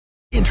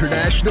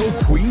International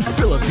Queen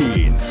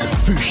Philippines,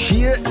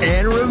 Fuschia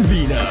and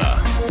Ravena.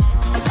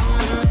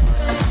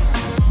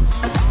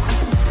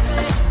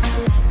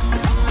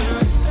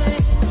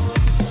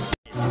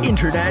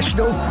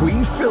 International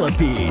Queen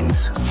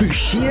Philippines,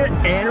 Fuschia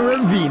and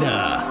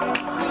Ravena.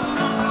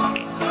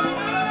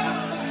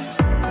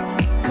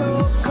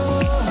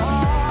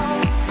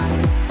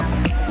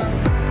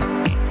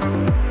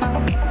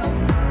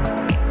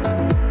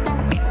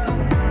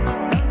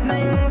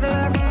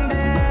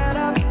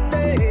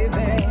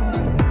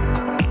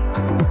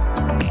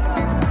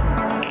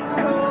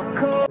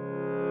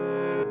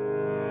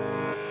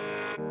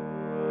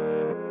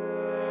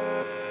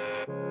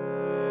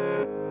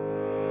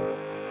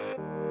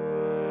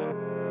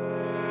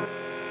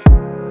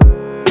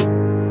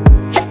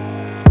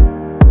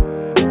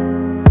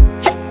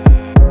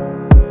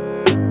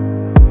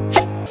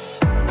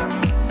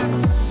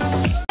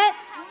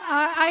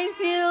 I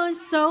feel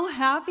so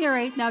happy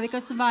right now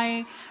because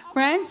my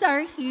friends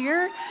are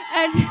here.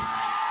 And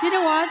you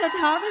know what? What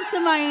happened to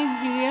my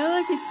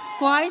heels? It's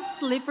quite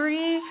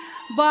slippery,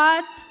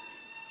 but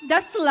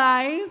that's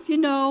life. You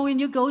know, when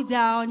you go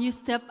down, you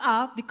step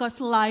up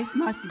because life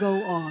must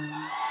go on.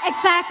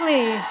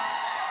 Exactly.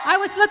 I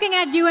was looking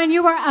at you and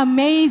you were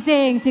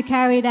amazing to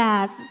carry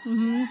that.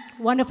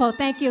 Wonderful.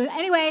 Thank you.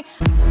 Anyway,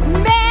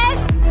 Miss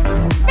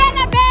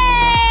Philippines!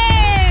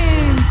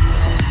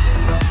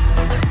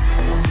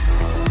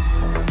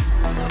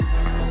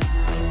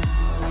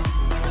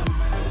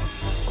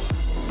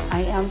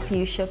 I am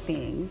fuchsia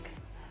pink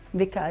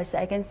because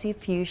I can see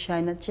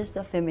fuchsia not just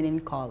a feminine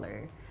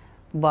color,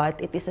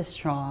 but it is a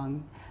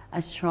strong,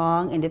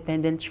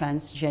 independent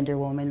transgender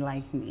woman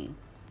like me.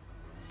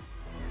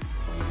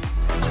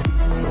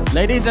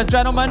 Ladies and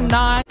gentlemen,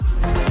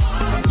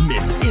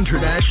 Miss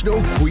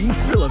International Queen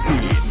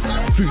Philippines,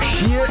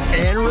 Fuschia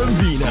and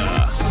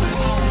Ravena.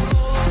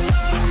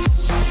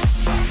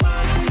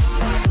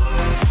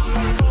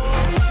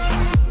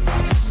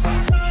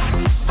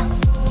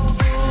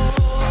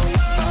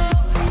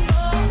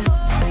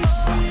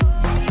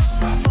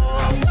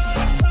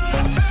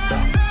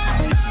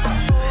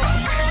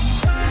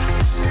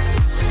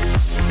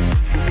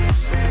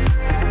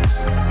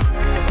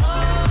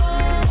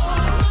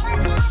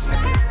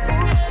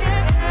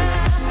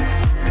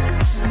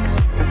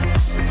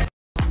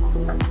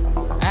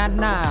 And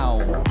now,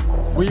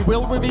 we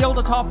will reveal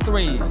the top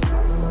three.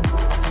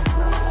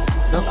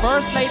 The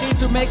first lady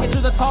to make it to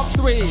the top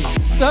three,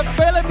 the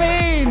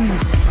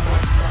Philippines!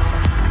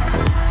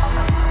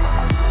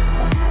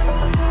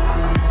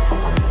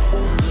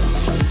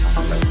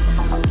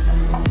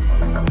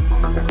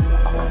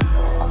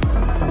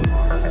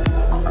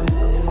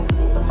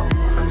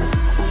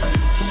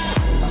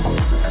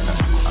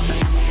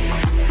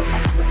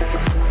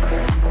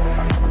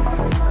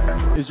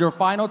 Is your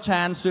final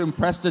chance to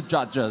impress the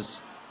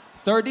judges.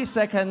 30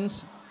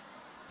 seconds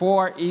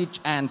for each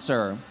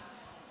answer.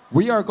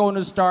 We are going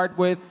to start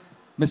with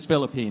Miss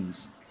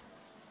Philippines.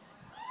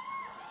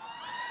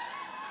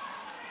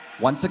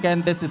 Once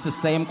again, this is the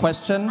same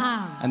question,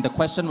 and the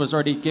question was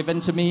already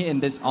given to me in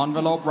this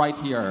envelope right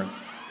here.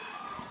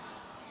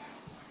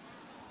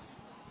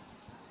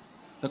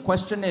 The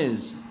question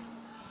is,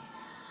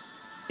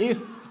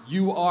 if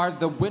you are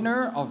the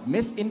winner of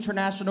Miss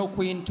International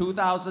Queen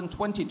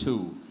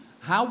 2022,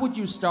 how would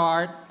you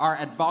start our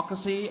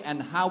advocacy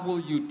and how will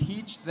you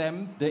teach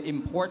them the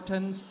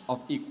importance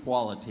of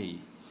equality?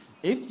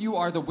 If you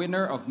are the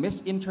winner of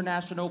Miss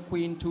International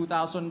Queen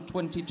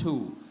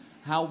 2022,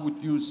 how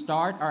would you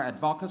start our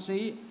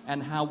advocacy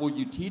and how will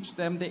you teach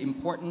them the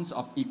importance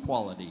of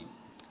equality?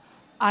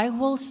 I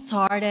will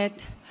start it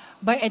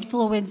by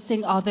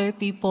influencing other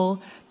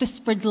people to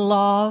spread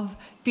love,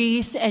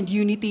 peace, and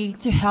unity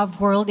to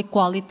have world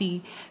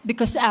equality.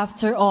 Because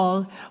after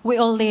all, we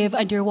all live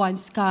under one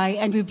sky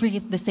and we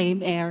breathe the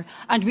same air.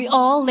 And we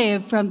all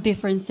live from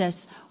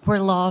differences where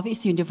love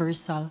is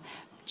universal.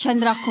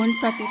 Chandra kun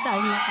pratitay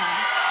naka.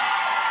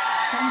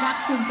 Chandra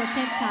kun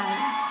pratitay.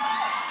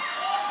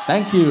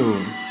 Thank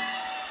you.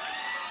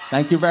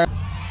 Thank you very much.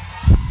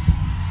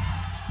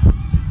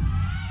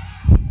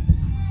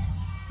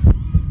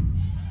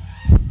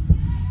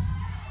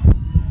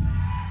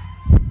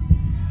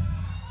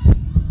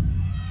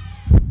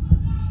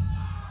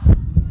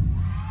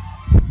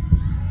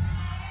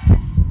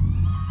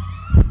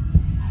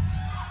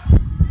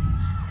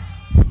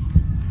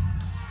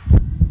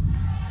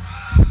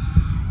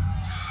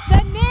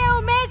 The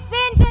new Miss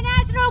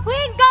International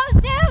Queen goes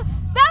to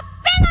the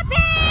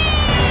Philippines!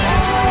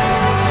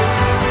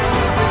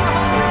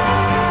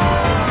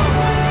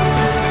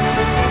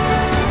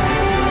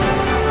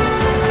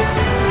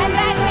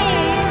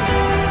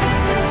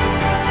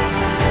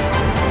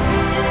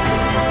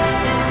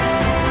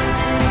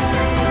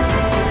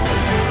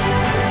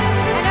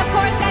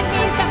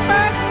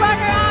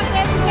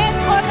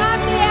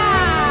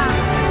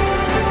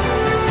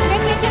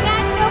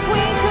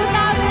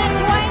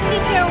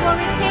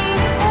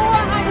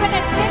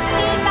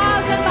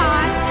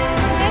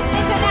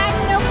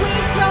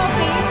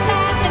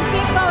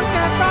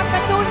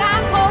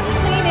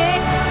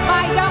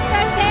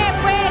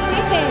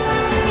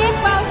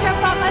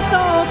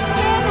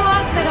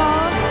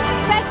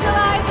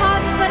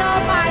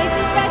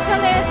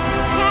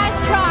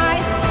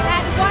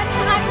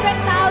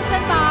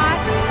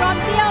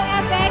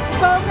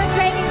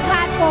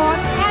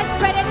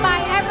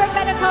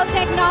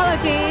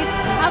 Technologies,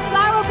 a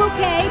flower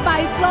bouquet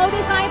by Flow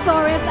Design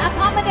Florists,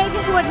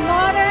 accommodations with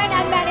modern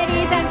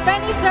amenities and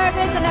friendly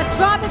service in a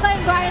tropical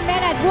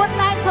environment at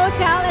Woodlands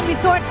Hotel and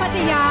Resort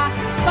Pattaya.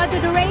 For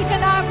the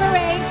duration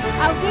offering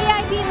a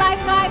VIP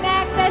lifetime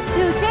access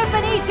to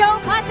Tiffany Show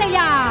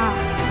Pattaya.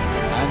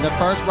 And the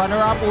first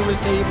runner-up will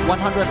receive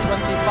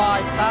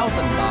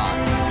 125,000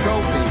 baht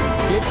trophy,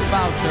 gift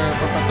voucher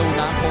from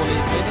Patunang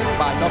Polyclinic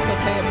by Dr.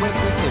 Tem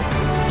Witwisit,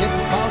 gift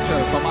voucher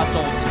from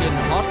Asol Skin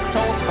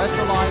Hospital,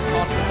 specialized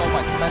hospital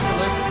by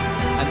specialists,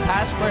 and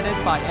cash credit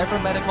by Ever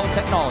Medical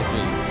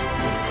Technologies.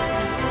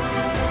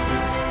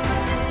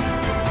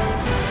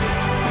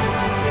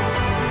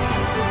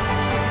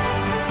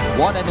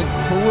 What an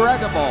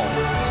incredible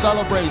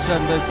celebration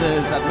this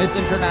is at Miss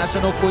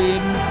International Queen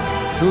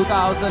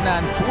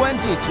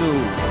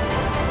 2022.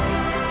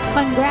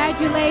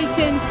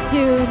 Congratulations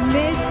to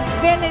Miss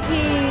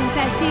Philippines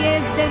as she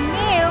is the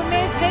new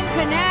Miss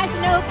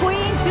International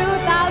Queen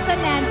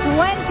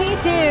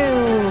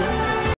 2022.